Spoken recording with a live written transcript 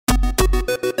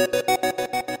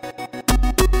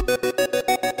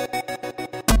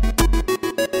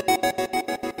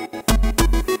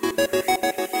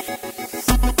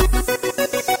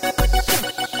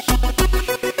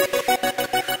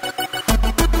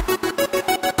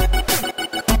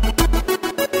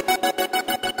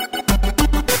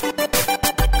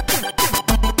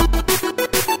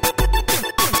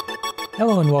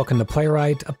and welcome to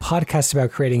Playwright, a podcast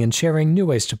about creating and sharing new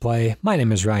ways to play. My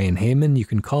name is Ryan Heyman. You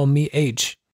can call me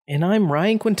H. And I'm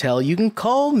Ryan Quintel. You can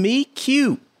call me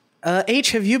Q.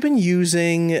 H, have you been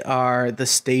using the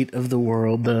state of the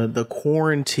world, the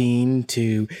quarantine,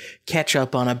 to catch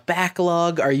up on a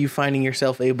backlog? Are you finding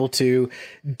yourself able to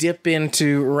dip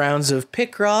into rounds of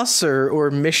Picross or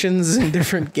missions in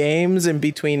different games in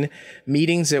between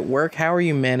meetings at work? How are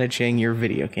you managing your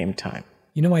video game time?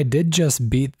 You know, I did just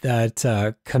beat that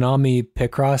Konami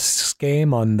Picross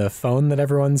game on the phone that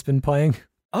everyone's been playing.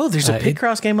 Oh, there's a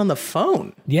Picross game on the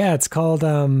phone. Yeah, it's called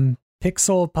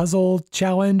Pixel Puzzle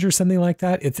Challenge or something like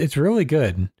that. It's really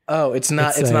good. Oh, it's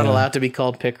not allowed to be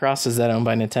called Picross. Is that owned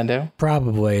by Nintendo?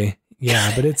 Probably.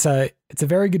 Yeah, but it's a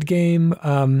very good game.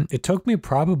 It took me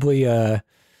probably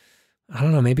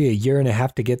maybe a year and a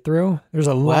half to get through. There's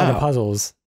a lot of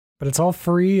puzzles, but it's all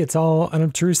free. It's all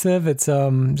unobtrusive. It's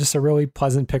just a really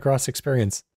pleasant Picross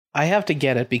experience. I have to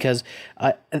get it because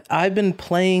I've been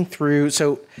playing through.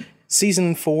 So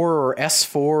season 4 or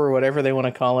S4 or whatever they want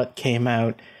to call it came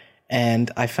out.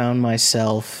 And I found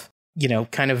myself,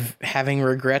 kind of having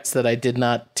regrets that I did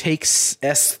not take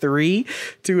S3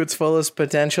 to its fullest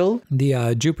potential.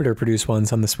 The Jupiter produced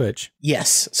ones on the Switch.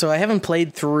 Yes. So I haven't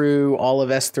played through all of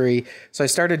S3. So I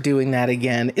started doing that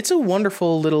again. It's a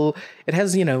wonderful little, it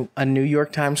has, a New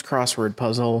York Times crossword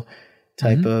puzzle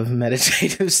type of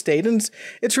meditative state. And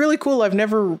it's really cool. I've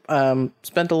never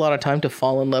spent a lot of time to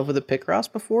fall in love with a Picross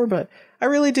before, but I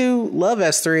really do love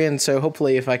S3. And so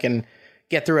hopefully if I can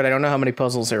get through it. I don't know how many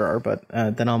puzzles there are, but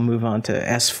then I'll move on to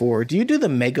S4. Do you do the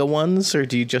mega ones or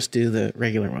do you just do the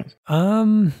regular ones?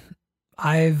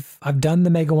 I've done the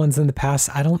mega ones in the past.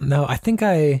 I don't know. I think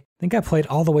I played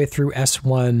all the way through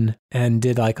S1 and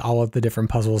did like all of the different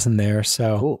puzzles in there.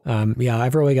 So, cool. Yeah,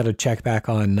 I've really got to check back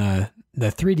on the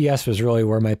 3DS was really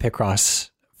where my Picross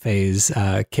phase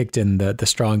kicked in the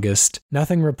strongest.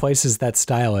 Nothing replaces that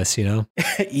stylus,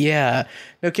 Yeah,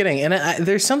 no kidding. And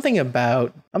there's something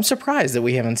about, I'm surprised that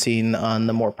we haven't seen on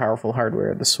the more powerful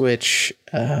hardware, the Switch,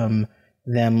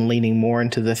 them leaning more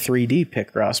into the 3D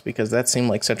Picross, because that seemed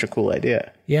like such a cool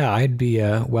idea. Yeah, I'd be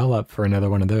well up for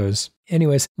another one of those.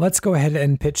 Anyways, let's go ahead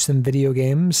and pitch some video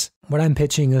games. What I'm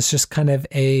pitching is just kind of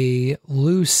a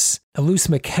loose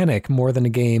mechanic more than a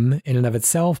game in and of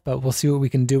itself, but we'll see what we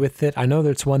can do with it. I know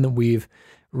that's one that we've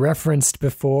referenced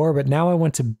before, but now I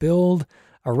want to build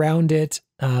around it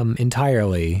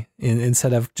entirely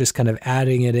instead of just kind of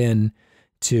adding it in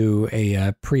to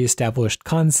a pre-established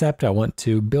concept. I want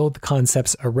to build the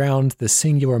concepts around the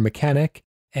singular mechanic.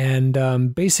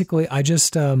 And basically,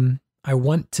 I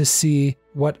want to see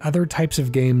what other types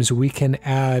of games we can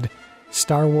add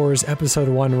Star Wars Episode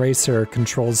 1 Racer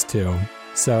controls to.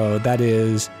 So that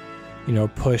is,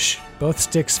 push both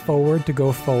sticks forward to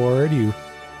go forward. You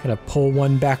kind of pull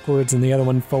one backwards and the other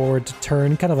one forward to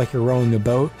turn, kind of like you're rowing a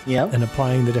boat. Yep. And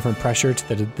applying the different pressure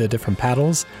to the different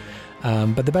paddles.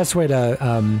 But the best way to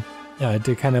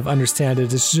kind of understand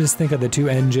it is to just think of the two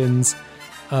engines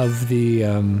of the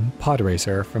pod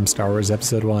racer from Star Wars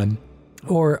Episode 1.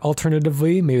 Or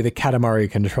alternatively, maybe the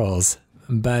Katamari controls.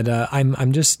 But I'm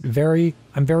very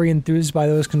enthused by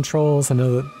those controls. I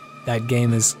know that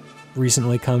game has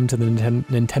recently come to the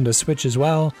Nintendo Switch as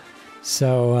well.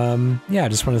 So I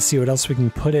just want to see what else we can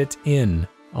put it in.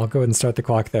 I'll go ahead and start the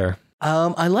clock there.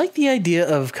 I like the idea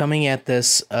of coming at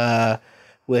this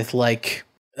with like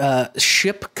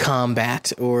ship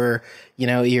combat, or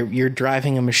you're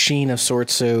driving a machine of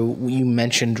sorts. So you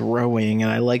mentioned rowing,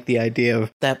 and I like the idea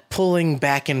of that pulling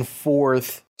back and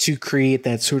forth to create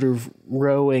that sort of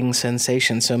rowing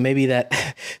sensation. So maybe that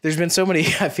there's been so many,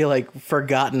 I feel like,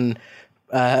 forgotten,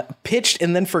 pitched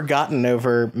and then forgotten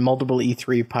over multiple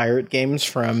E3 pirate games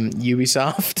from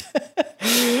Ubisoft.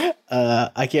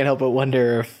 I can't help but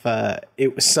wonder if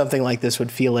it was something like this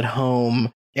would feel at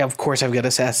home. Yeah, of course, I've got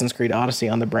Assassin's Creed Odyssey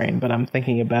on the brain, but I'm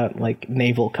thinking about like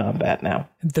naval combat now.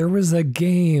 There was a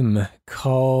game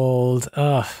called,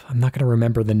 I'm not going to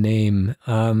remember the name.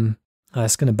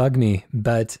 It's going to bug me,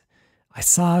 but I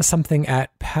saw something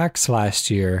at PAX last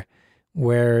year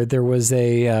where there was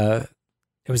it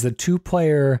was a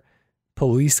 2-player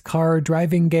police car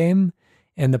driving game,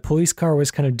 and the police car was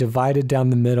kind of divided down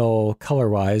the middle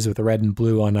color-wise with red and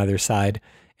blue on either side.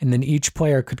 And then each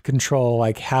player could control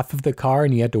like half of the car,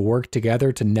 and you had to work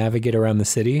together to navigate around the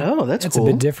city. Oh, that's cool. It's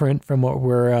a bit different from what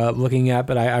we're looking at,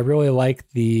 but I really like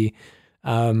the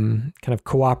kind of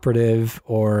cooperative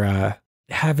or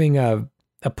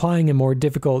applying a more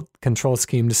difficult control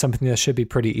scheme to something that should be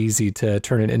pretty easy to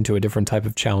turn it into a different type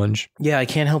of challenge. Yeah, I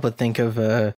can't help but think of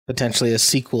potentially a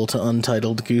sequel to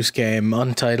Untitled Goose Game,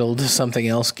 Untitled Something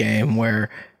Else Game, where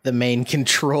the main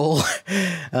control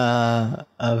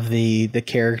of the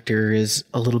character is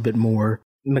a little bit more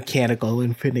mechanical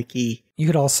and finicky. You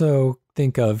could also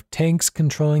think of tanks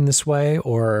controlling this way,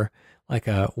 or like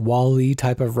a Wall-E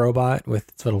type of robot with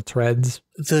its little treads.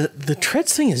 The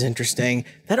treads thing is interesting.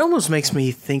 That almost makes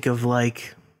me think of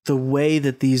like the way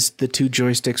that the two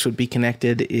joysticks would be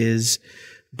connected is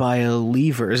by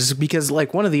levers, because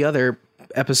like one of the other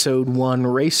episode 1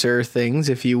 racer things,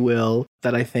 if you will,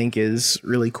 that I think is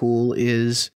really cool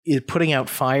is putting out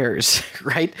fires,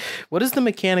 right? What is the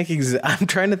mechanic? I'm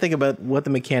trying to think about what the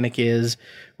mechanic is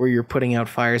where you're putting out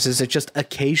fires. Is it just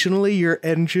occasionally your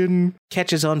engine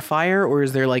catches on fire, or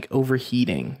is there like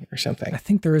overheating or something? I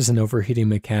think there is an overheating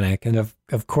mechanic. And of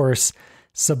course,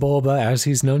 Sebulba, as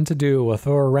he's known to do, will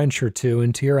throw a wrench or two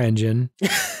into your engine.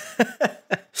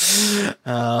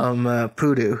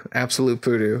 Poodoo, absolute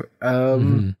poodoo.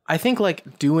 I think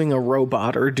like doing a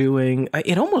robot or doing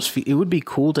it would be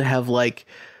cool to have like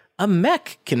a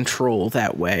mech control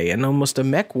that way, and almost a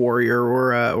mech warrior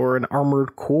or an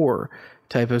armored core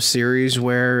type of series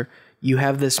where you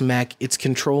have this mech, it's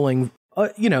controlling,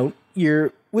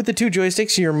 you're with the two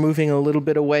joysticks, you're moving a little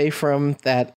bit away from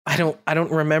that. I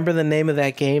don't remember the name of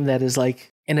that game that is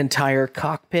like an entire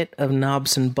cockpit of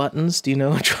knobs and buttons. Do you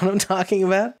know which one I'm talking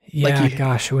about? Yeah,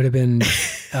 gosh, it would have been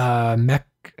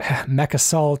Mech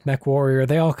Assault, Mech Warrior.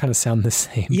 They all kind of sound the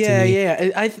same. Yeah, to me.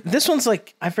 yeah. This one's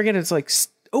like, I forget. It's like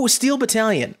Steel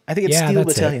Battalion. I think it's Steel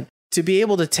Battalion. To be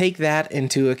able to take that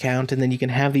into account, and then you can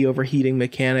have the overheating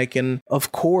mechanic. And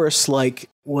of course, like,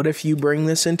 what if you bring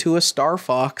this into a Star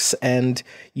Fox and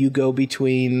you go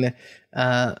between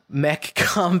mech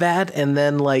combat and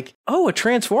then like, a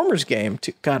Transformers game.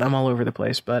 God, I'm all over the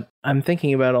place, but I'm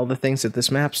thinking about all the things that this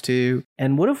maps to.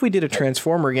 And what if we did a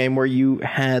Transformer game where you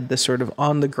had the sort of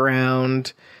on the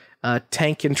ground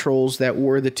tank controls that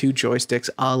were the two joysticks,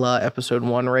 a la Episode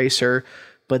 1 Racer,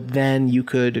 but then you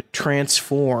could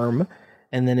transform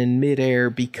and then in midair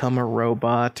become a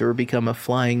robot or become a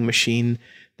flying machine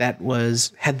that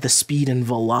had the speed and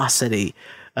velocity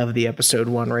of the Episode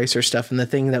 1 Racer stuff. And the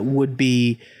thing that would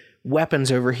be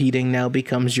weapons overheating now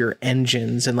becomes your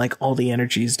engines, and like all the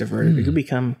energy is diverted. It could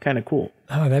become kind of cool.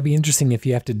 Oh, that'd be interesting if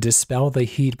you have to dispel the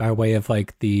heat by way of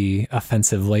like the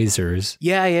offensive lasers.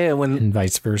 Yeah. And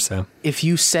vice versa. If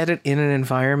you set it in an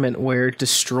environment where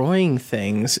destroying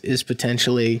things is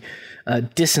potentially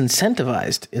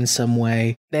disincentivized in some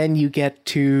way, then you get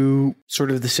to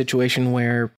sort of the situation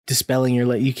where dispelling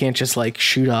you can't just like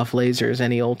shoot off lasers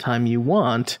any old time you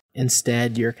want.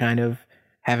 Instead, you're kind of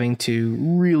having to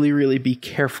really, really be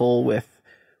careful with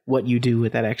what you do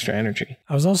with that extra energy.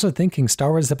 I was also thinking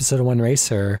Star Wars Episode 1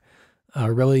 Racer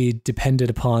really depended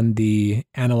upon the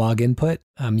analog input.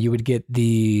 You would get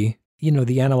the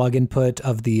analog input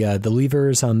of the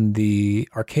levers on the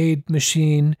arcade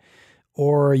machine,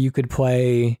 or you could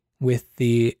play with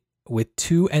two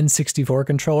N64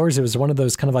 controllers. It was one of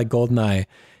those kind of like GoldenEye,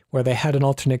 where they had an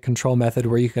alternate control method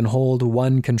where you can hold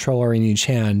one controller in each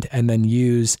hand and then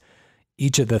use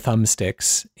each of the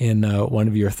thumbsticks in one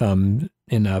of your thumb,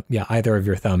 either of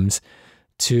your thumbs,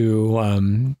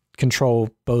 to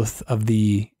control both of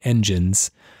the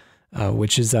engines,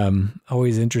 which is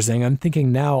always interesting. I'm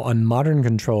thinking now on modern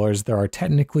controllers, there are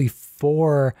technically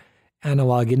 4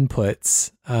 analog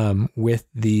inputs with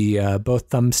the both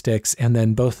thumbsticks, and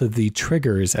then both of the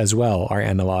triggers as well are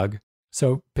analog.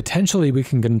 So potentially we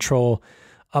can control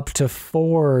up to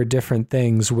 4 different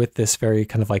things with this very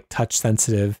kind of like touch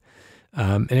sensitive.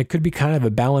 And it could be kind of a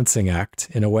balancing act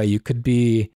in a way. You could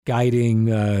be guiding,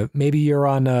 maybe you're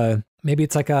on maybe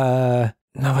it's like a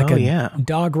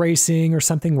dog racing or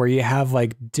something where you have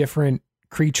like different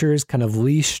creatures kind of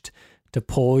leashed to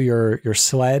pull your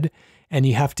sled, and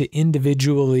you have to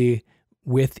individually,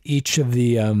 with each of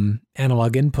the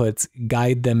analog inputs,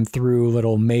 guide them through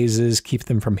little mazes, keep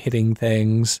them from hitting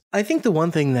things. I think the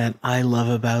one thing that I love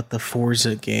about the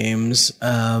Forza games,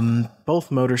 both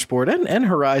Motorsport and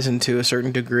Horizon to a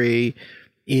certain degree,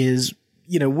 is,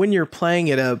 when you're playing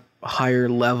at a higher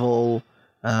level,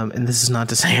 and this is not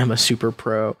to say I'm a super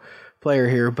pro player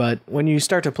here, but when you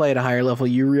start to play at a higher level,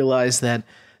 you realize that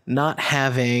not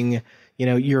having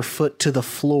your foot to the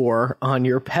floor on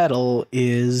your pedal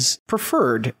is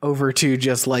preferred over to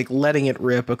just like letting it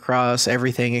rip across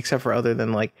everything except for other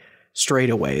than like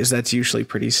straightaways. That's usually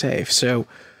pretty safe. So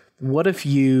what if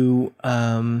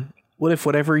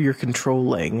whatever you're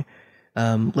controlling,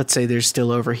 let's say there's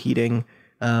still overheating,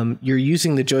 you're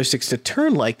using the joysticks to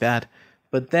turn like that,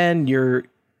 but then your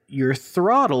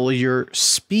throttle, your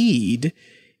speed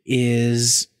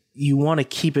is, you want to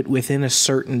keep it within a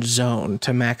certain zone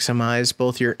to maximize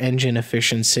both your engine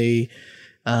efficiency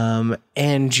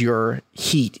and your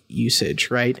heat usage,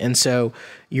 right? And so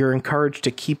you're encouraged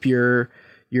to keep your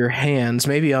hands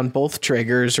maybe on both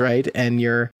triggers, right? And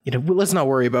let's not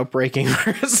worry about braking for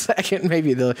a second.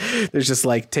 Maybe there's just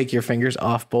like take your fingers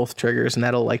off both triggers and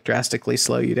that'll like drastically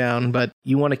slow you down. But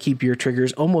you want to keep your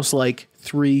triggers almost like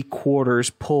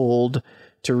 3/4 pulled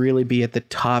to really be at the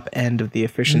top end of the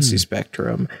efficiency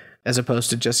spectrum, as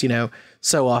opposed to just,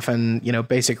 so often,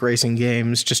 basic racing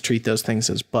games just treat those things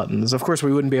as buttons. Of course,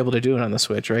 we wouldn't be able to do it on the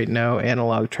Switch, right? No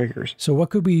analog triggers. So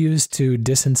what could we use to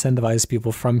disincentivize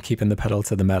people from keeping the pedal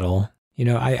to the metal?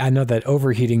 I know that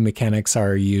overheating mechanics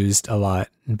are used a lot,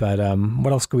 but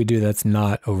what else could we do that's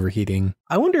not overheating?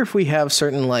 I wonder if we have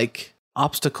certain like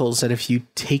obstacles that if you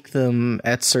take them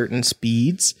at certain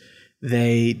speeds,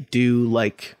 they do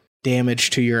like damage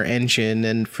to your engine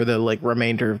and for the like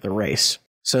remainder of the race.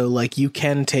 So like you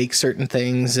can take certain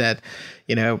things that,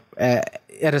 at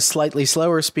a slightly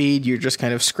slower speed, you're just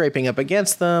kind of scraping up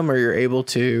against them, or you're able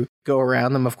to go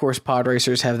around them. Of course, pod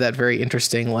racers have that very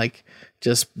interesting, like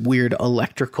just weird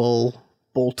electrical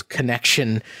bolt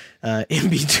connection in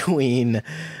between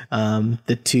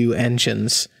the two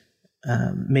engines.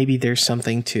 Maybe there's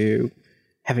something to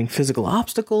having physical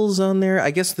obstacles on there.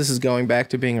 I guess this is going back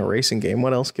to being a racing game.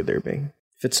 What else could there be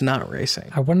if it's not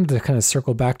racing? I wanted to kind of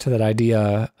circle back to that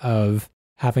idea of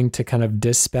having to kind of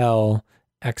dispel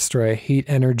extra heat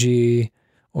energy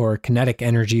or kinetic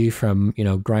energy from,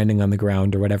 grinding on the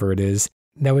ground or whatever it is.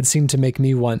 That would seem to make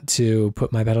me want to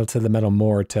put my pedal to the metal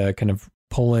more to kind of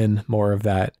pull in more of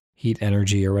that heat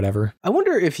energy or whatever. I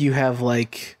wonder if you have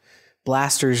like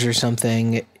blasters or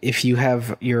something, if you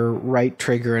have your right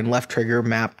trigger and left trigger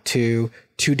mapped to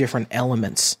two different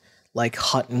elements, like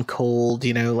hot and cold,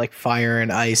 like fire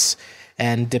and ice,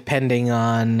 and depending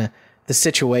on the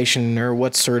situation or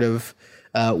what sort of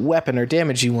weapon or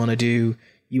damage you want to do,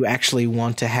 you actually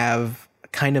want to have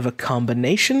kind of a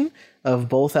combination of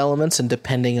both elements, and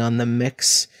depending on the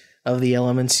mix of the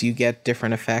elements, you get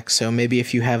different effects. So maybe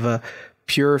if you have a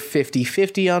pure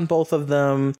 50-50 on both of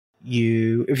them,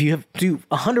 if you do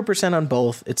 100% on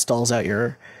both, it stalls out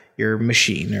your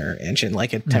machine or engine,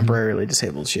 like it temporarily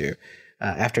disables you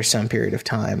after some period of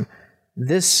time.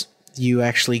 This, you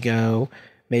actually go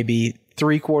maybe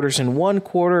 3/4 and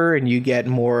 1/4, and you get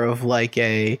more of like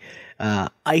a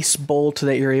ice bolt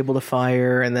that you're able to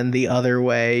fire, and then the other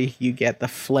way you get the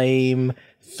flame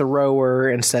thrower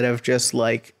instead of just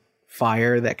like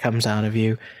fire that comes out of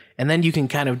you. And then you can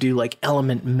kind of do like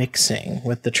element mixing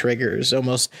with the triggers,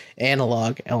 almost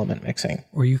analog element mixing.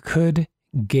 Or you could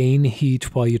gain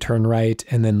heat while you turn right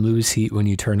and then lose heat when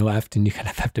you turn left, and you kind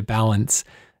of have to balance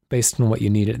based on what you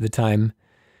need at the time.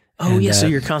 Oh, yeah, so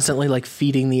you're constantly like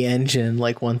feeding the engine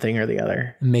like one thing or the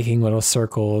other. Making little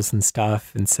circles and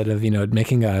stuff instead of,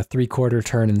 making a 3/4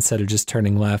 turn instead of just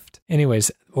turning left.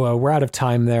 Anyways, well, we're out of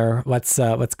time there. Let's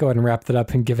go ahead and wrap that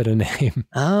up and give it a name.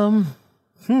 I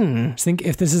think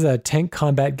if this is a tank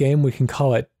combat game, we can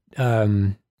call it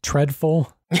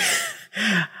Treadful.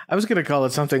 I was going to call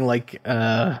it something like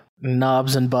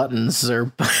knobs and buttons,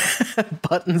 or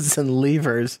buttons and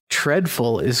levers.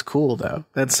 Treadful is cool, though.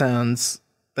 That sounds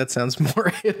more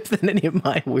hip than any of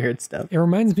my weird stuff. It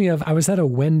reminds me of, I was at a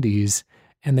Wendy's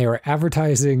and they were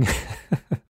advertising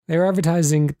the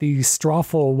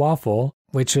Strawful waffle,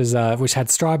 which had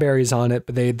strawberries on it,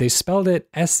 but they spelled it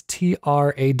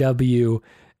STRAWFUL.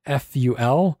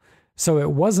 So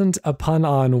it wasn't a pun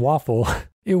on waffle.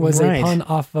 It was a pun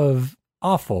off of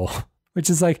awful, which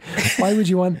is like, why would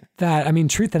you want that? I mean,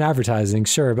 truth in advertising,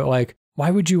 sure, but like, why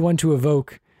would you want to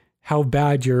evoke how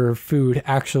bad your food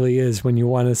actually is when you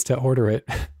want us to order it?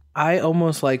 I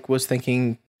almost like was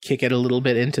thinking kick it a little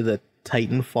bit into the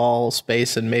Titanfall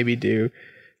space and maybe do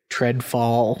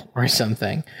Treadfall or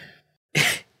something.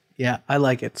 Yeah, I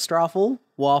like it. Strawful,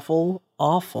 waffle,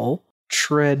 awful,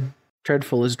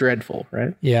 Treadful is dreadful,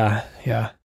 right? Yeah.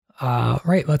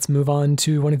 Right, let's move on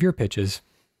to one of your pitches.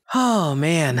 Oh,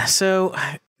 man. So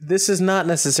this is not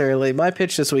necessarily, my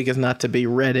pitch this week is not to be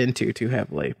read into too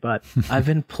heavily, but I've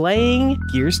been playing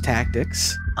Gears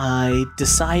Tactics. I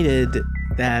decided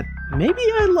that maybe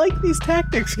I like these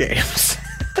tactics games.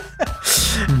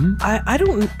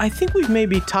 I think we've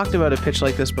maybe talked about a pitch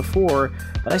like this before,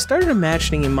 but I started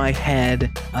imagining in my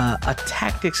head a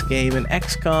tactics game, an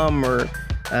XCOM or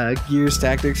Gears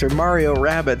Tactics or Mario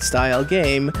Rabbids style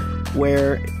game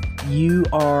where you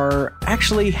are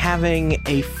actually having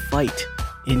a fight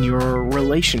in your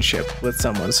relationship with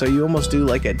someone. So you almost do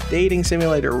like a dating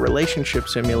simulator, relationship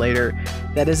simulator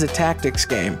that is a tactics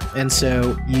game. And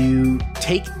so you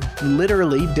take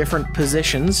literally different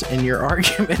positions in your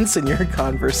arguments and your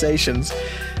conversations,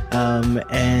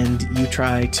 and you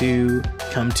try to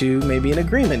come to maybe an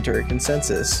agreement or a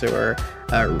consensus, or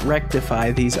rectify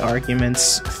these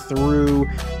arguments through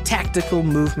tactical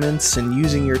movements and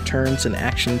using your turns and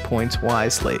action points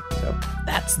wisely. So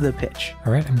that's the pitch.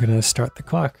 All right, I'm going to start the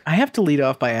clock. I have to lead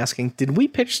off by asking, did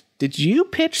you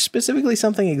pitch specifically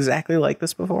something exactly like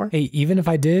this before? Hey, even if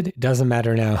I did, it doesn't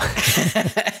matter now.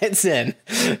 It's in.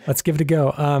 Let's give it a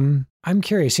go. I'm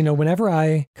curious, whenever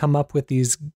I come up with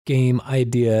these game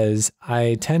ideas,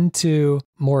 I tend to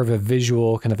more of a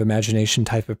visual kind of imagination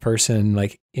type of person,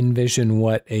 like envision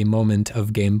what a moment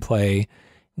of gameplay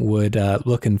would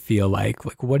look and feel like.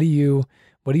 Like, what do you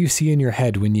see in your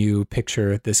head when you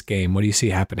picture this game? What do you see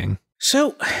happening?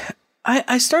 So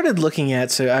I started looking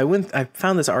at, I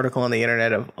found this article on the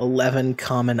internet of 11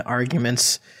 common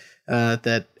arguments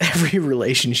that every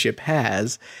relationship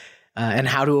has, and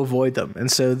how to avoid them.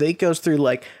 And so they goes through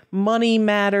like money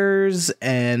matters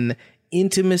and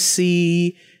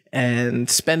intimacy and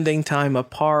spending time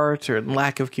apart or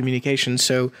lack of communication.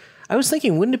 So I was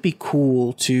thinking, wouldn't it be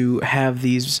cool to have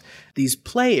these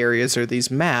play areas or these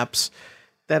maps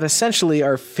that essentially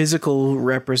are physical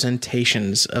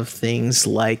representations of things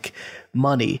like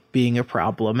money being a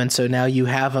problem. And so now you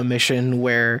have a mission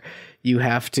where you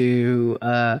have to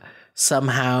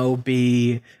somehow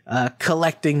be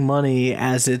collecting money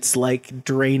as it's like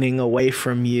draining away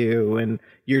from you, and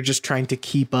you're just trying to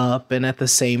keep up and at the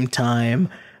same time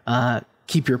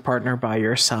keep your partner by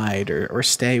your side or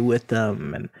stay with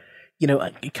them. And you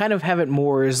kind of have it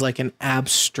more as like an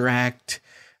abstract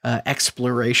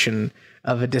exploration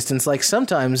of a distance. Like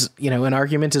sometimes an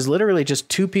argument is literally just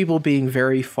two people being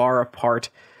very far apart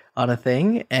on a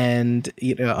thing, and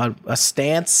a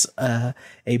stance, a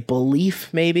belief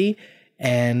maybe,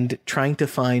 and trying to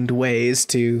find ways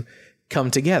to come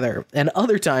together. And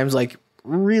other times, like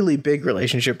really big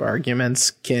relationship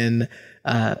arguments can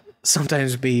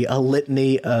sometimes be a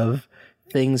litany of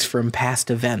things from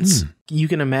past events. You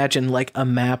can imagine like a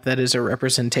map that is a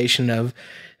representation of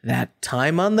that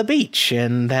time on the beach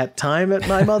and that time at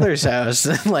my mother's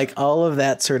house, like all of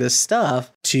that sort of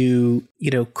stuff to,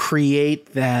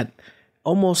 create that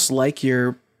almost like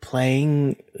you're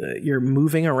playing, you're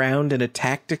moving around in a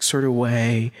tactic sort of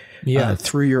way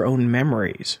through your own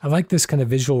memories. I like this kind of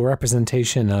visual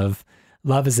representation of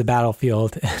love is a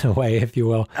battlefield in a way, if you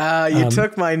will. You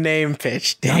took my name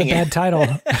pitch. Dang it. Not a bad title.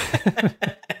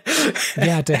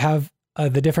 Yeah, to have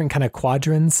the different kind of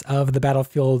quadrants of the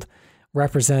battlefield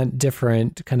represent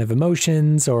different kind of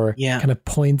emotions or kind of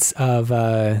points of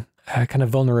kind of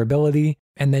vulnerability.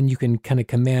 And then you can kind of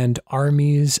command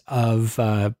armies of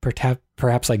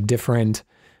perhaps like different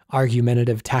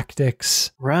argumentative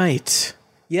tactics. Right.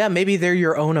 Yeah, maybe they're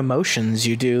your own emotions.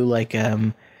 You do like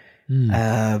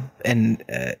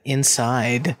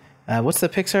Inside. What's the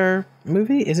Pixar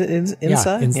movie? Is it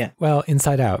Inside? Well,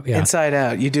 Inside Out. Yeah. Inside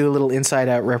Out. You do a little Inside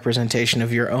Out representation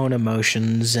of your own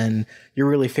emotions, and you're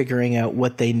really figuring out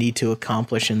what they need to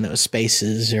accomplish in those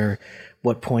spaces or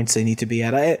what points they need to be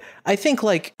at. I think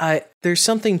like there's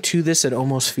something to this that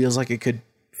almost feels like it could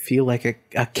feel like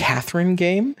a Catherine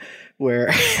game,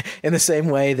 where in the same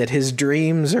way that his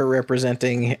dreams are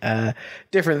representing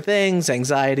different things,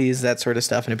 anxieties, that sort of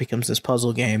stuff, and it becomes this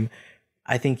puzzle game.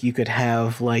 I think you could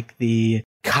have like the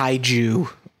kaiju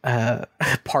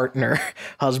partner,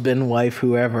 husband, wife,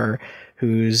 whoever,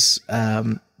 who's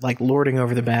like lording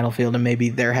over the battlefield, and maybe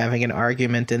they're having an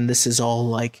argument, and this is all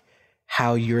like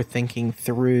how you're thinking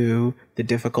through the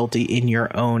difficulty in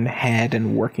your own head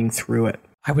and working through it.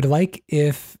 I would like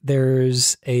if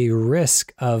there's a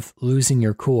risk of losing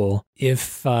your cool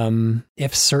if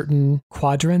certain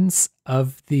quadrants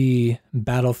of the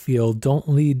battlefield don't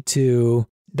lead to.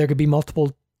 There could be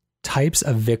multiple types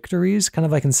of victories, kind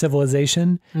of like in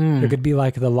Civilization. There could be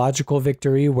like the logical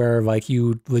victory where like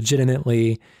you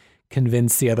legitimately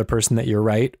convince the other person that you're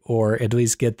right, or at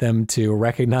least get them to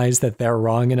recognize that they're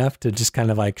wrong enough to just kind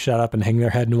of like shut up and hang their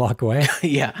head and walk away.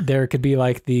 Yeah. There could be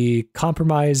like the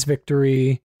compromise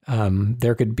victory.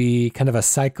 There could be kind of a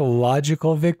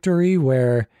psychological victory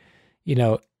where,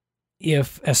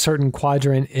 if a certain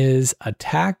quadrant is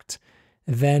attacked,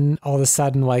 then all of a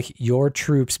sudden, like your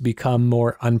troops become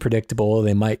more unpredictable.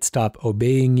 They might stop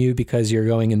obeying you because you're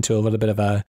going into a little bit of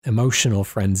a emotional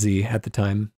frenzy at the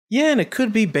time. Yeah, and it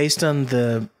could be based on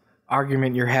the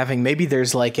argument you're having. Maybe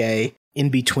there's like a in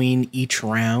between each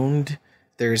round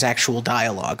there's actual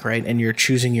dialogue, right? And you're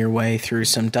choosing your way through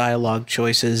some dialogue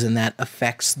choices, and that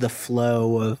affects the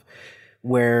flow of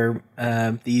where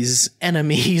these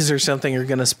enemies or something are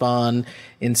going to spawn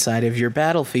inside of your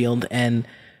battlefield. And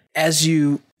as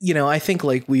I think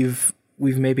like we've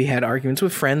maybe had arguments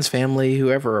with friends, family,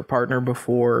 whoever, a partner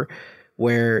before,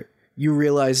 where you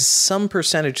realize some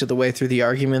percentage of the way through the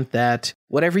argument that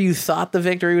whatever you thought the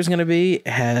victory was going to be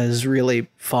has really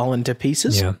fallen to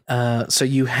pieces. Yeah. So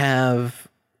you have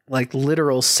like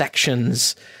literal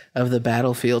sections of the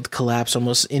battlefield collapse,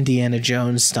 almost Indiana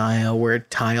Jones style, where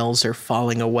tiles are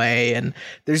falling away, and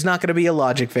there's not going to be a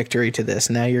logic victory to this.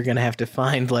 Now you're going to have to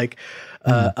find like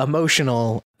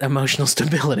emotional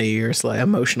stability or like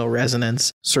emotional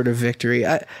resonance sort of victory.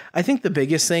 I think the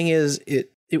biggest thing is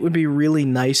it would be really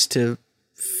nice to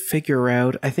figure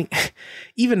out. I think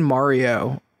even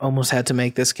Mario almost had to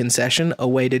make this concession, a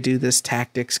way to do this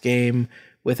tactics game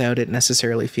without it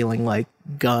necessarily feeling like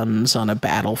guns on a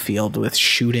battlefield with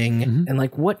shooting. And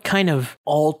like, what kind of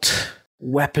alt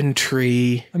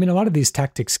weaponry? I mean, a lot of these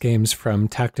tactics games, from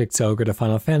Tactics Ogre to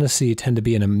Final Fantasy, tend to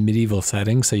be in a medieval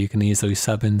setting, so you can easily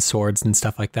sub in swords and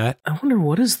stuff like that. I wonder,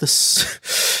 what is this?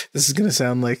 This is going to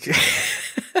sound like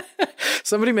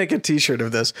somebody make a t-shirt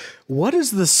of this. What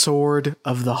is the sword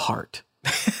of the heart?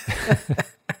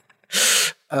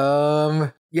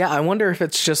 Yeah, I wonder if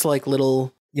it's just like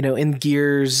little, in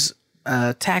Gears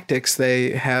Tactics,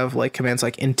 they have like commands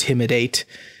like intimidate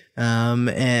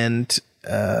and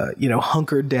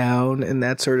hunker down and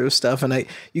that sort of stuff. And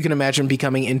you can imagine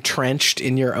becoming entrenched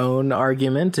in your own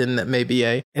argument in maybe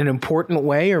an important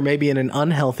way, or maybe in an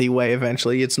unhealthy way.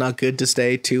 Eventually, it's not good to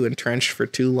stay too entrenched for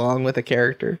too long with a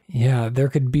character. Yeah, there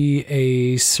could be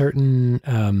a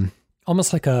certain,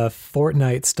 almost like a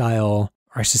Fortnite style,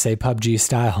 or I should say PUBG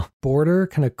style border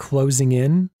kind of closing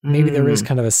in. Maybe there is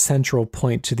kind of a central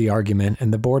point to the argument,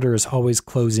 and the border is always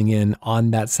closing in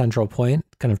on that central point,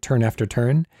 kind of turn after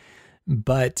turn.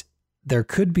 But there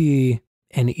could be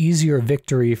an easier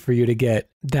victory for you to get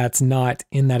that's not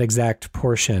in that exact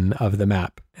portion of the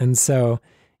map. And so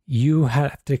you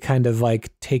have to kind of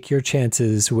like take your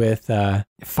chances with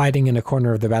fighting in a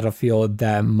corner of the battlefield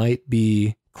that might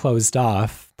be closed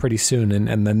off pretty soon,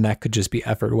 and then that could just be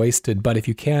effort wasted. But if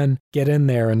you can get in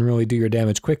there and really do your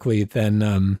damage quickly,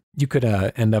 then you could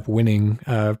end up winning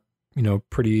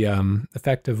pretty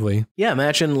effectively. Yeah,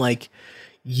 imagine like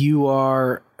you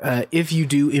are if you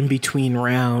do in between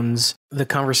rounds, the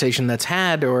conversation that's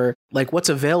had, or like what's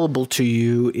available to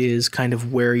you, is kind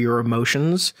of where your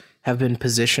emotions have been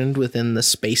positioned within the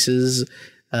spaces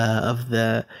of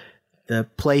the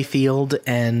play field.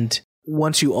 And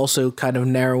once you also kind of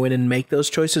narrow in and make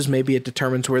those choices, maybe it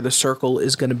determines where the circle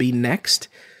is going to be next.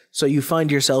 So you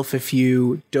find yourself, if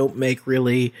you don't make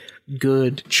really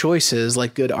good choices,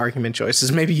 like good argument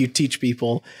choices, maybe you teach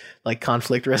people like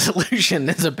conflict resolution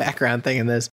as a background thing in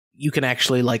this, you can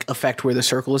actually like affect where the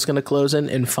circle is going to close in,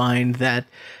 and find that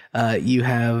you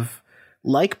have,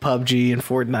 like PUBG and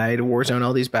Fortnite, Warzone,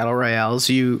 all these battle royales,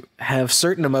 you have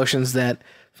certain emotions that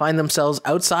find themselves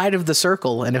outside of the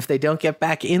circle. And if they don't get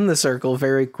back in the circle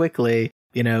very quickly,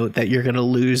 that you're going to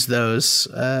lose those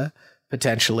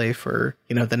potentially for,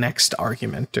 the next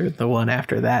argument or the one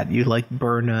after that. You like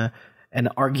burn an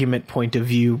argument point of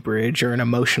view bridge, or an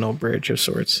emotional bridge of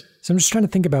sorts. So I'm just trying to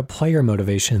think about player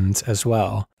motivations as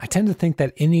well. I tend to think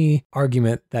that any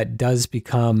argument that does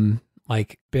become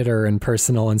like bitter and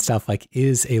personal and stuff, like,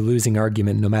 is a losing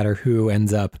argument, no matter who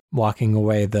ends up walking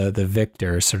away the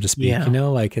victor, so to speak. Yeah.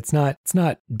 Like it's not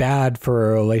bad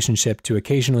for a relationship to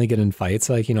occasionally get in fights.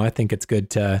 Like, I think it's good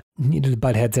to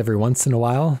butt heads every once in a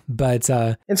while, but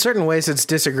in certain ways, it's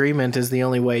disagreement is the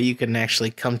only way you can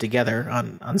actually come together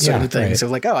on certain things. Right. So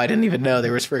like, oh, I didn't even know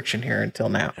there was friction here until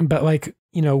now. But like,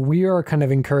 we are kind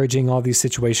of encouraging all these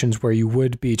situations where you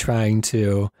would be trying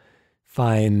to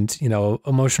find,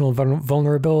 emotional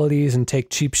vulnerabilities and take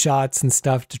cheap shots and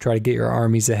stuff to try to get your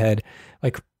armies ahead.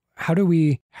 Like, how do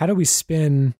we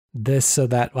spin this so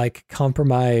that like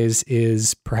compromise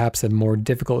is perhaps a more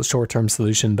difficult short-term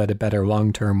solution, but a better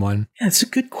long-term one? Yeah, it's a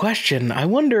good question. I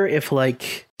wonder if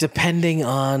like, depending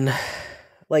on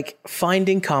like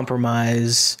finding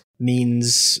compromise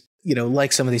means,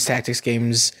 like some of these tactics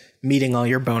games, meeting all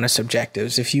your bonus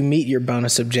objectives. If you meet your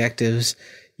bonus objectives,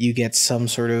 you get some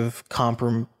sort of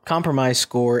compromise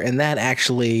score, and that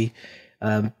actually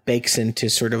bakes into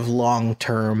sort of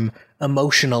long-term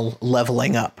emotional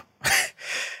leveling up.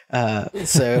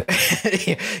 So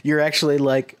you're actually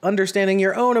like understanding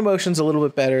your own emotions a little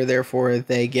bit better. Therefore,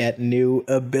 they get new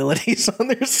abilities on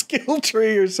their skill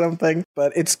tree or something.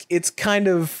 But it's kind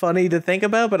of funny to think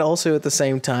about, but also at the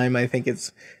same time, I think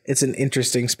it's an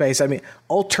interesting space. I mean,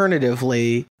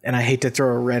 alternatively, and I hate to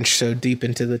throw a wrench so deep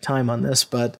into the time on this,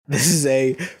 but this is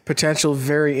a potential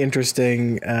very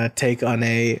interesting take on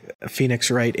a Phoenix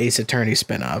Wright Ace Attorney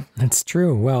spinoff. That's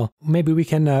true. Well, maybe we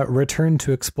can return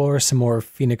to explore some more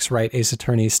Phoenix Wright Ace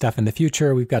Attorney stuff in the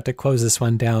future. We've got to close this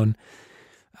one down.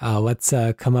 Let's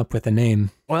come up with a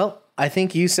name. Well, I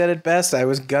think you said it best. I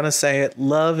was going to say it.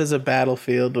 Love is a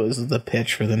Battlefield was the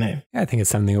pitch for the name. I think it's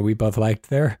something that we both liked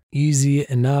there. Easy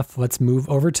enough. Let's move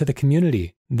over to the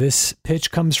community. This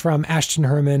pitch comes from Ashton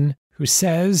Herman, who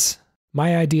says,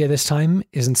 my idea this time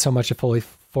isn't so much a fully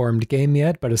formed game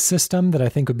yet, but a system that I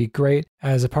think would be great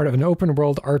as a part of an open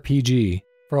world RPG.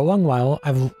 For a long while,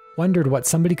 I've wondered what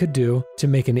somebody could do to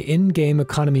make an in-game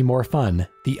economy more fun.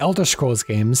 The Elder Scrolls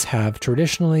games have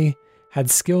traditionally had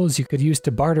skills you could use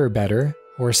to barter better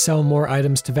or sell more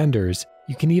items to vendors.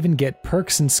 You can even get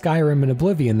perks in Skyrim and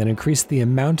Oblivion that increase the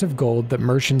amount of gold that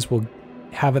merchants will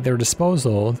have at their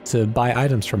disposal to buy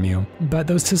items from you. But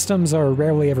those systems are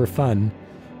rarely ever fun.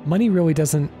 Money really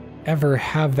doesn't ever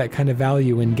have that kind of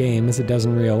value in game as it does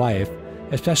in real life,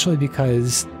 especially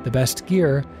because the best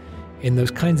gear in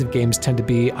those kinds of games tend to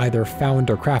be either found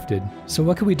or crafted. So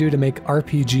what can we do to make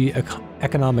RPG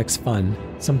economics fun?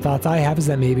 Some thoughts I have is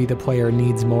that maybe the player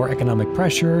needs more economic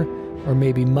pressure, or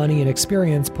maybe money and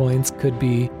experience points could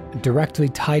be directly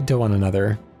tied to one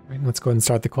another. Right, let's go ahead and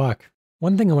start the clock.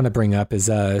 One thing I want to bring up is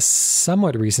a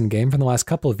somewhat recent game from the last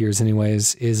couple of years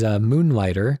anyways, is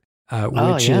Moonlighter,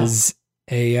 which is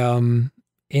a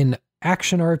an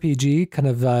action RPG, kind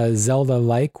of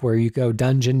Zelda-like, where you go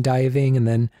dungeon diving and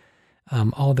then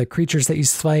all the creatures that you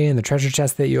slay and the treasure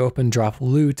chests that you open drop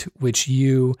loot, which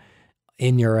you,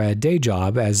 in your day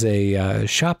job as a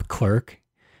shop clerk,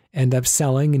 end up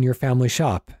selling in your family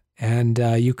shop. And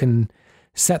you can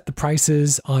set the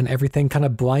prices on everything kind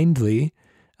of blindly,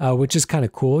 which is kind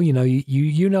of cool. You know,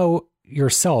 you know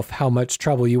yourself how much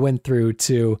trouble you went through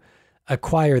to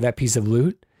acquire that piece of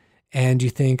loot. And you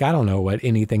think, I don't know what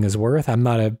anything is worth. I'm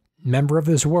not a member of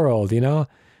this world, you know?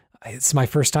 It's my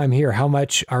first time here. How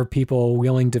much are people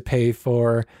willing to pay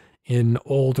for an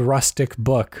old rustic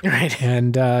book? Right.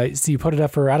 And so you put it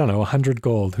up for, I don't know, 100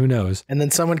 gold. Who knows? And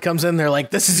then someone comes in, they're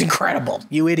like, this is incredible,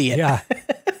 you idiot. Yeah.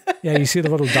 Yeah, you see the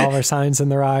little dollar signs in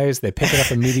their eyes. They pick it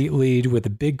up immediately with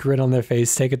a big grin on their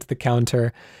face, take it to the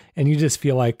counter, and you just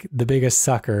feel like the biggest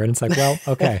sucker. And it's like, well,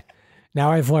 okay,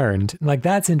 now I've learned. Like,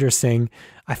 that's interesting.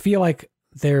 I feel like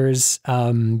there's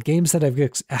games that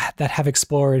have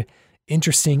explored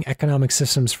interesting economic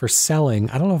systems for selling.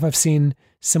 I don't know if I've seen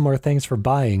similar things for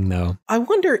buying, though. I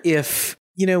wonder if,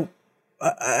 you know,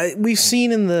 we've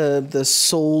seen in the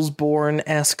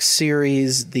Soulsborne-esque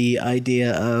series the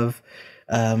idea of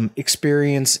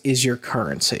experience is your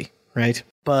currency, right?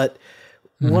 But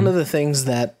one of the things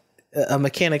that a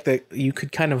mechanic that you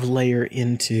could kind of layer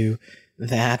into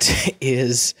that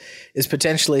is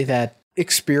potentially that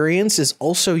experience is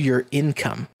also your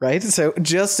income, right? So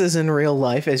just as in real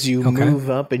life, as you move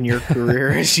up in your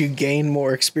career, as you gain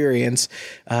more experience,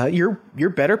 you're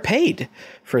better paid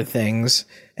for things.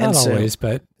 And not always,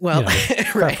 but well, you know,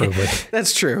 preferably. Right.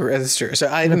 That's true. That's true.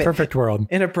 So in a perfect world.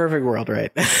 In a perfect world,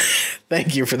 right?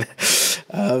 Thank you for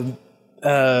that.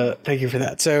 Thank you for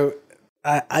that. So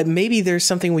maybe there's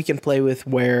something we can play with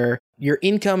where your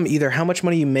income, either how much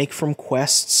money you make from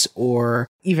quests or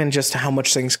even just how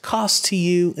much things cost to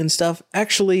you and stuff,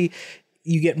 actually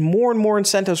you get more and more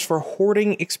incentives for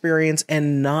hoarding experience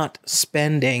and not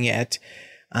spending it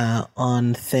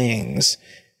on things.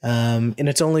 And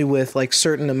it's only with like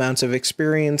certain amounts of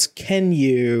experience can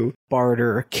you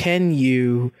barter, can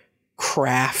you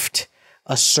craft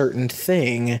a certain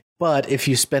thing. But if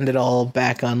you spend it all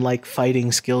back on like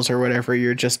fighting skills or whatever,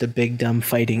 you're just a big dumb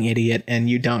fighting idiot and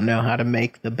you don't know how to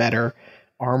make the better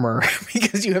armor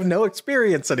because you have no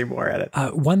experience anymore at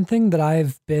it. One thing that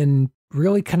I've been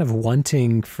really kind of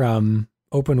wanting from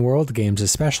open world games,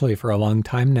 especially for a long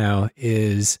time now,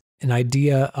 is an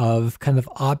idea of kind of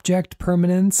object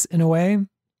permanence in a way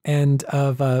and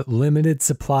of a limited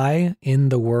supply in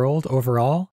the world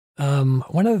overall.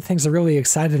 One of the things that really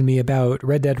excited me about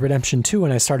Red Dead Redemption 2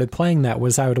 when I started playing that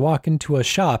was I would walk into a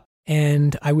shop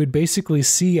and I would basically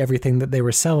see everything that they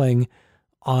were selling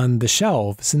on the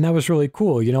shelves. And that was really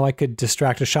cool. You know, I could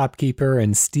distract a shopkeeper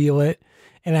and steal it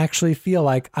and actually feel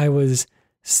like I was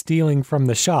stealing from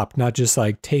the shop, not just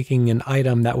like taking an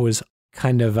item that was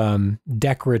kind of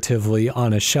decoratively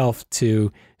on a shelf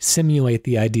to simulate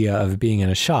the idea of being in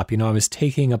a shop. I was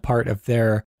taking a part of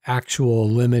their actual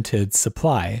limited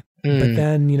supply. But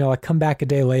then, I come back a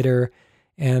day later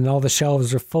and all the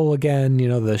shelves are full again.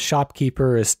 The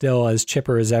shopkeeper is still as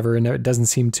chipper as ever, and it doesn't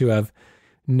seem to have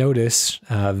noticed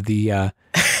the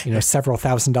several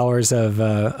 $1,000s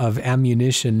of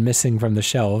ammunition missing from the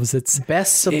shelves. It's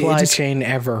best supply chain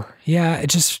ever. Yeah, it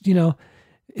just,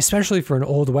 especially for an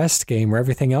Old West game where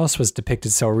everything else was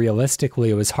depicted so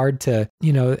realistically, it was hard to,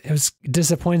 it was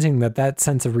disappointing that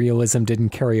sense of realism didn't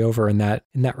carry over in that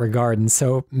regard. And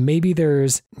so maybe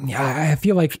I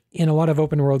feel like in a lot of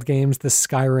open world games, the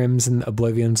Skyrims and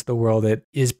Oblivions of the world, it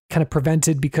is kind of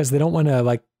prevented because they don't want to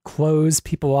like close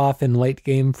people off in late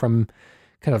game from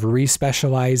kind of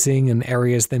respecializing in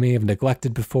areas they may have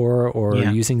neglected before or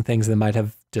using things they might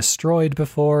have destroyed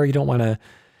before. You don't want to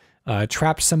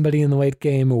trap somebody in the late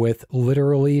game with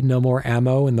literally no more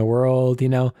ammo in the world.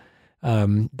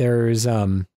 There's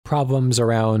problems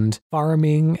around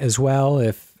farming as well.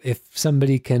 If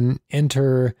somebody can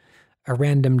enter a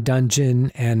random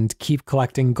dungeon and keep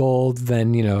collecting gold,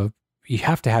 then you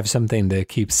have to have something to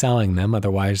keep selling them.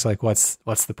 Otherwise, like what's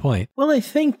the point? Well, I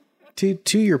think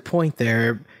to your point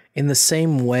there, in the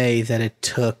same way that it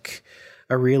took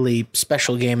a really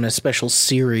special game and a special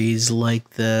series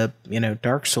like the,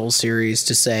 Dark Souls series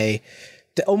to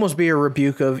almost be a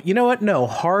rebuke of, you know what? No,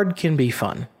 hard can be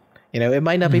fun. It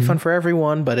might not be fun for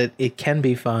everyone, but it can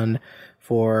be fun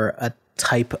for a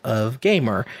type of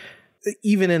gamer.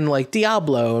 Even in like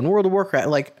Diablo and World of Warcraft,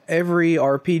 like every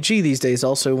RPG these days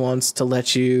also wants to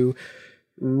let you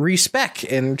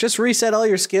respec and just reset all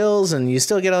your skills, and you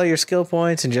still get all your skill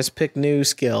points and just pick new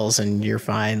skills and you're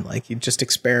fine. Like you just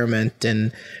experiment,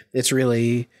 and it's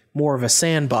really more of a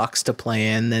sandbox to play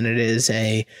in than it is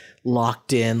a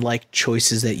locked in like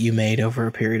choices that you made over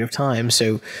a period of time.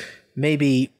 So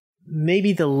maybe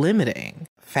the limiting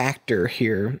factor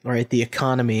here, right, the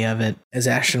economy of it, as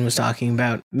Ashton was talking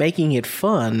about, making it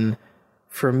fun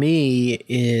for me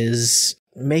is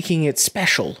making it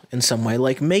special in some way,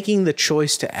 like making the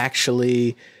choice to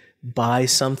actually buy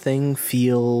something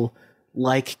feel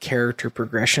like character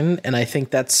progression. And I think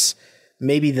that's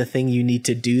maybe the thing you need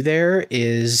to do there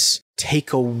is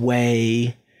take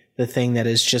away the thing that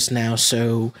is just now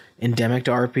so endemic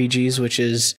to RPGs, which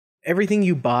is everything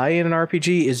you buy in an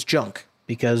RPG is junk.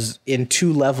 Because in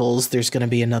 2 levels, there's going to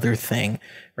be another thing,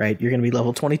 right? You're going to be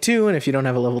level 22, and if you don't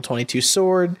have a level 22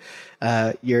 sword,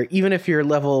 even if your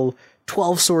level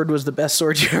 12 sword was the best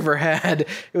sword you ever had,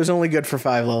 it was only good for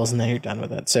 5 levels, and then you're done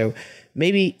with it. So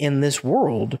maybe in this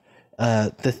world,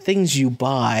 the things you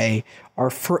buy are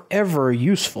forever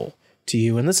useful to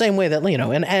you in the same way that,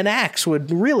 an axe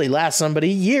would really last somebody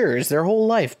years, their whole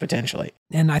life, potentially.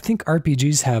 And I think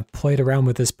RPGs have played around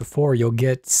with this before. You'll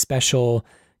get special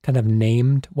kind of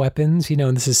named weapons,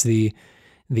 and this is the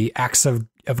axe of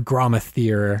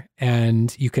Gromathir,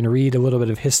 and you can read a little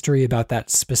bit of history about that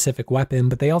specific weapon,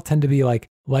 but they all tend to be like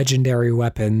legendary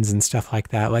weapons and stuff like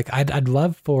that. Like I'd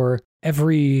love for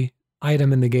every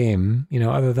item in the game,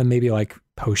 other than maybe like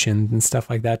potions and stuff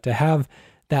like that, to have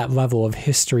that level of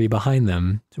history behind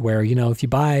them where, if you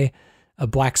buy a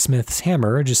blacksmith's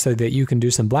hammer just so that you can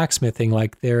do some blacksmithing,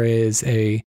 like there is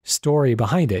a story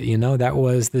behind it. That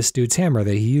was this dude's hammer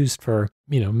that he used for,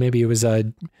 maybe it was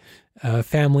a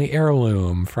family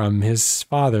heirloom from his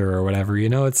father or whatever.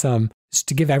 It's just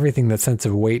to give everything that sense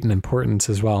of weight and importance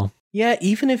as well. Yeah,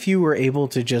 even if you were able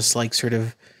to just like sort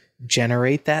of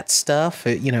generate that stuff,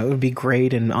 it would be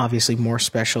great and obviously more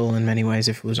special in many ways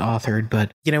if it was authored.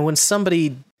 But when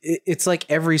somebody, it's like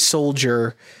every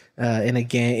soldier in a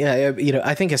game,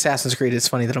 I think Assassin's Creed, it's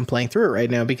funny that I'm playing through it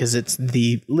right now because it's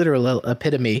the literal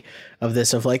epitome of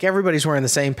this, of like everybody's wearing the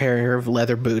same pair of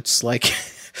leather boots, like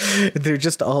they're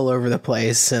just all over the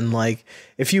place. And like,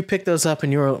 if you pick those up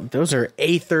and those are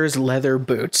Aether's leather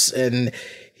boots, and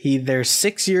they're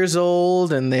 6 years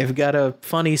old and they've got a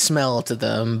funny smell to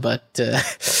them, but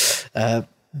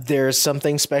there's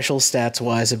something special stats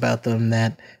wise about them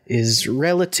that is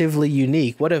relatively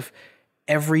unique. What if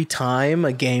every time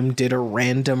a game did a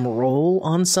random roll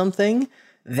on something,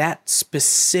 that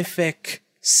specific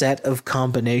set of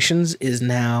combinations is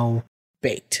now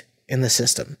baked in the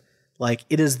system? Like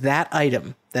it is that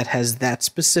item that has that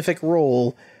specific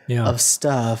roll of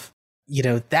stuff,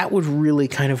 that would really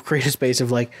kind of create a space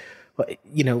of like,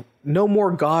 no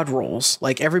more god rolls.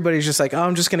 Like everybody's just like, oh,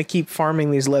 I'm just going to keep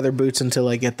farming these leather boots until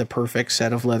I get the perfect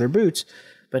set of leather boots.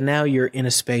 But now you're in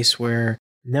a space where,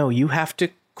 no, you have to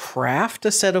craft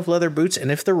a set of leather boots, and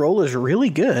if the roll is really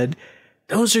good,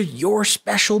 those are your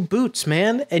special boots,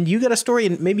 man. And you got a story,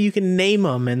 and maybe you can name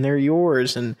them and they're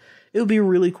yours, and it would be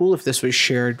really cool if this was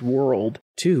shared world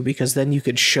too, because then you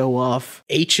could show off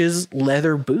H's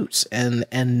leather boots and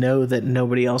know that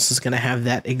nobody else is going to have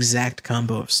that exact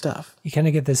combo of stuff. You kind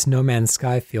of get this No Man's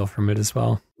Sky feel from it as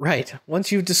well. Right.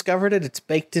 Once you've discovered it, it's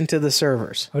baked into the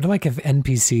servers. I would like if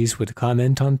NPCs would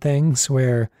comment on things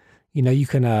where, you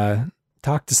can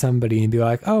talk to somebody and be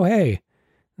like, oh, hey,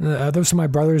 those are my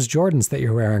brother's Jordans that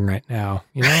you're wearing right now.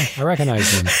 I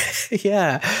recognize them.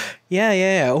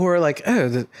 Yeah. Or like,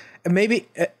 maybe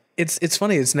it's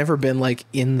funny. It's never been like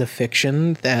in the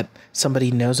fiction that somebody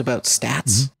knows about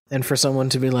stats, and for someone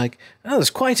to be like, oh,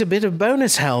 there's quite a bit of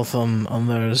bonus health on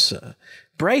those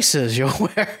braces you're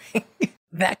wearing.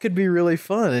 That could be really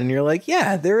fun. And you're like,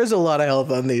 yeah, there is a lot of health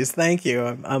on these. Thank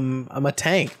you. I'm a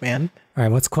tank, man. All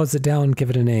right, let's close it down. Give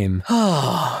it a name.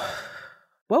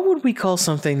 What would we call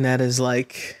something that is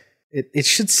like, it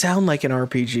should sound like an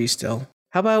RPG still.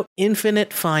 How about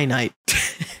Infinite Finite?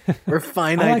 Or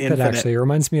Finite I like Infinite. that actually. It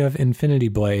reminds me of Infinity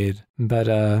Blade, but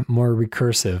more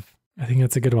recursive. I think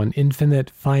that's a good one.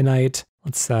 Infinite Finite.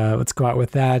 Let's go out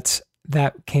with that.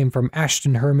 That came from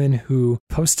Ashton Herman, who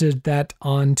posted that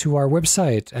onto our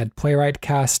website at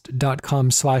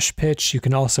playwrightcast.com/pitch. You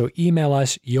can also email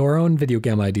us your own video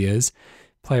game ideas,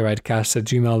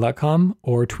 playwrightcast@gmail.com,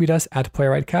 or tweet us at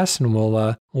playwrightcast, and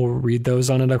we'll read those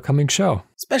on an upcoming show.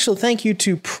 Special thank you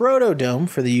to Protodome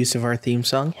for the use of our theme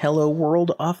song, Hello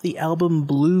World, off the album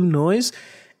Blue Noise.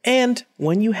 And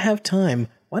when you have time,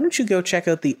 why don't you go check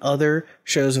out the other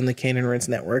shows on the Cane and Rinse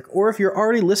Network? Or if you're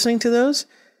already listening to those,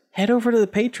 head over to the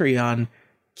Patreon,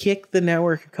 kick the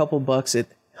network a couple bucks. It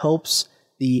helps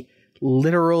the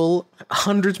literal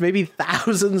hundreds, maybe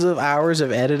thousands of hours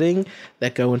of editing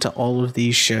that go into all of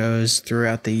these shows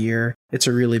throughout the year. It's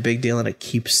a really big deal, and it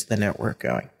keeps the network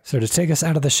going. So to take us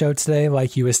out of the show today,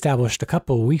 like you established a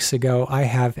couple weeks ago, I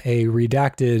have a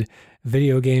redacted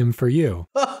video game for you.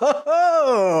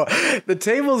 Oh, the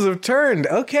tables have turned.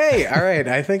 Okay. All right.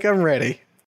 I think I'm ready.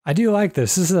 I do like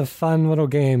this. This is a fun little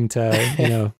game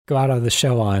to, go out of the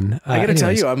show on. I got to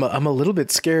tell you, I'm a little bit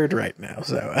scared right now.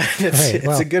 So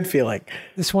it's a good feeling.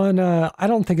 This one, I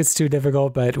don't think it's too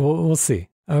difficult, but we'll see.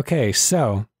 Okay.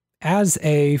 So as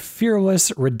a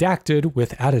fearless redacted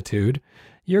with attitude,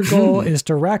 your goal is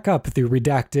to rack up the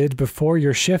redacted before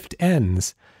your shift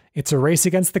ends. It's a race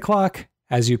against the clock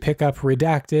as you pick up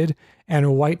redacted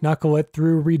and white knuckle it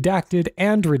through redacted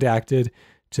and redacted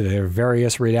to their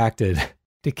various redacted.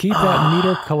 To keep that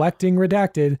meter collecting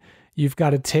redacted, you've got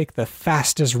to take the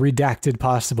fastest redacted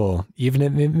possible, even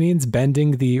if it means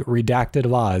bending the redacted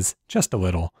laws just a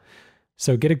little.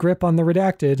 So get a grip on the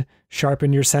redacted,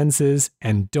 sharpen your senses,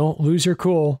 and don't lose your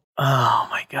cool. Oh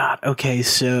my God. Okay,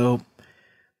 so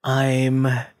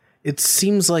it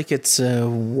seems like it's a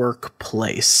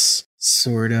workplace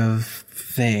sort of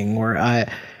thing where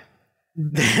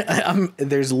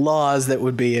there's laws that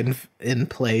would be in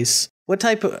place. What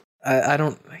type of, I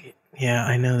know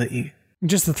that you...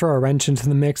 Just to throw a wrench into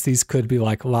the mix, these could be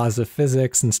like laws of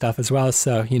physics and stuff as well.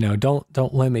 So,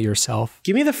 don't limit yourself.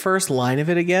 Give me the first line of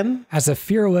it again. As a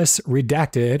fearless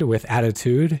redacted with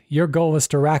attitude, your goal is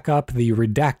to rack up the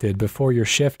redacted before your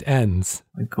shift ends.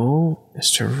 My goal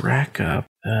is to rack up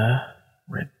the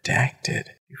redacted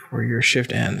before your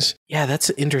shift ends. Yeah, that's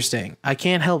interesting. I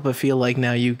can't help but feel like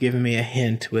now you've given me a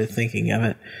hint with thinking of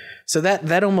it. So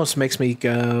that almost makes me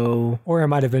go... Or I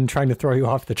might have been trying to throw you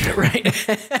off the trail. Right.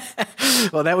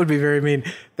 Well, that would be very mean.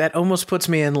 That almost puts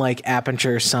me in like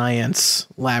Aperture Science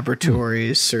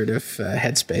Laboratories sort of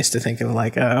headspace to think of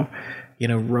like,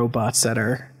 robots that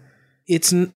are...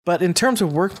 But in terms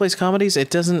of workplace comedies, I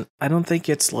don't think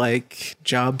it's like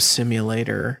Job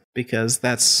Simulator, because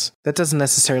that doesn't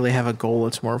necessarily have a goal.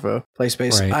 It's more of a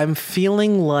place-based. Right. I'm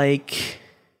feeling like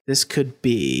this could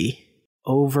be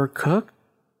Overcooked.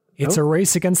 It's a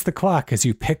race against the clock as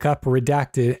you pick up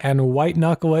redacted and white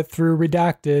knuckle it through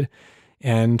redacted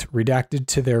and redacted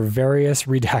to their various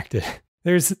redacted.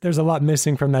 There's a lot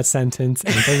missing from that sentence,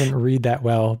 and it doesn't read that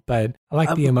well, but I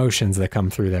like the emotions that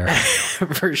come through there.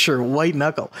 For sure. White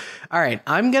knuckle. All right.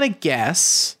 I'm going to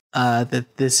guess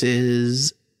that this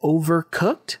is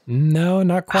Overcooked. No,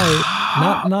 not quite.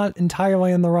 Not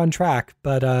entirely on the wrong track,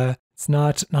 but it's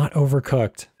not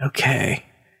Overcooked. Okay.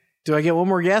 Do I get one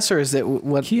more guess, or is that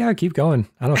what? Yeah, keep going.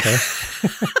 I don't care.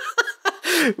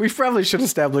 We probably should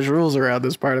establish rules around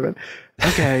this part of it.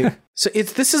 Okay. So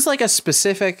this is like a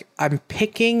specific, I'm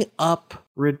picking up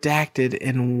redacted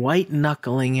and white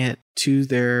knuckling it to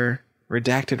their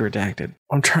redacted.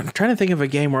 I'm trying to think of a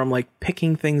game where I'm like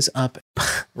picking things up,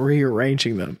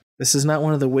 rearranging them. This is not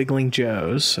one of the Wiggling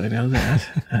Joes. I know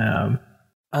that.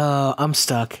 I'm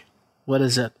stuck. What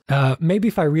is it? Maybe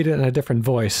if I read it in a different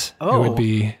voice, it would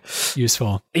be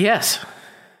useful. Yes.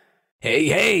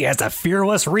 Hey, as a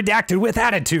fearless redacted with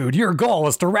attitude, your goal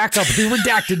is to rack up the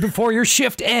redacted before your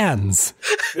shift ends.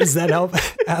 Does that help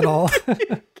at all?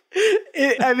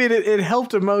 It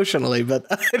helped emotionally, but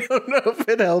I don't know if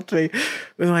it helped me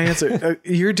with my answer.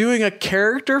 You're doing a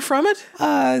character from it?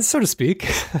 So to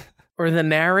speak. Or the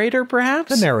narrator,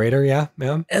 perhaps? The narrator, yeah.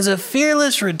 As a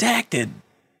fearless redacted.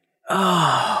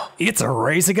 Oh. It's a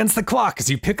race against the clock as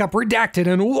you pick up redacted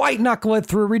and white knuckle it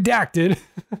through redacted.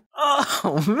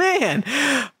 Oh, man.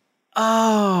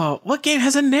 Oh, what game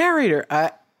has a narrator?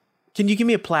 Can you give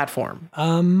me a platform?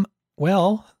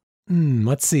 Well,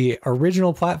 let's see.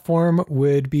 Original platform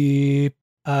would be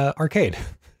arcade.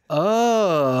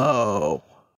 Oh.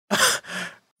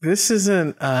 This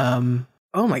isn't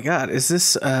oh my god, is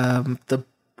this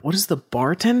what is the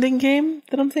bartending game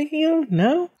that I'm thinking of?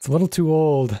 No? It's a little too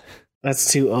old.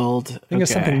 That's too old. Think of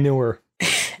something newer.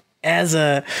 As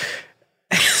a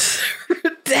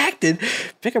redacted,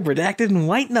 pick up redacted and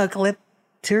white knuckle it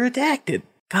to redacted.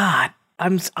 God,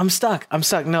 I'm stuck.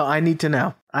 No, I need to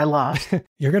know. I lost.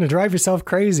 You're gonna drive yourself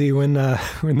crazy when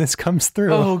this comes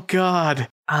through. Oh God.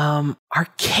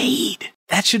 Arcade.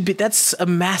 That's a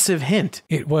massive hint.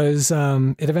 It was,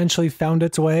 it eventually found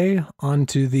its way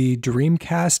onto the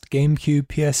Dreamcast, GameCube,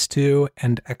 PS2,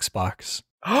 and Xbox.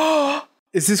 Oh,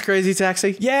 is this Crazy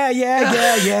Taxi? Yeah.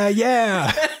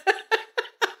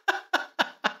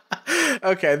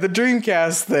 Okay, the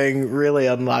Dreamcast thing really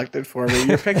unlocked it for me.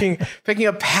 You're picking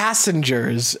up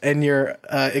passengers and you're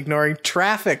ignoring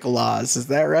traffic laws. Is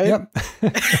that right? Yep.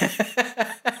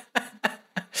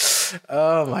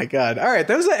 Oh my God! All right,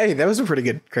 that was a pretty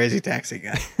good Crazy Taxi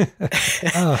guy.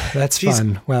 Oh, that's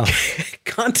fun. Well,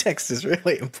 context is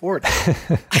really important.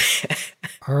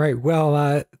 All right.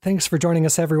 Well, thanks for joining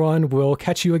us, everyone. We'll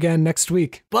catch you again next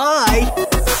week. Bye.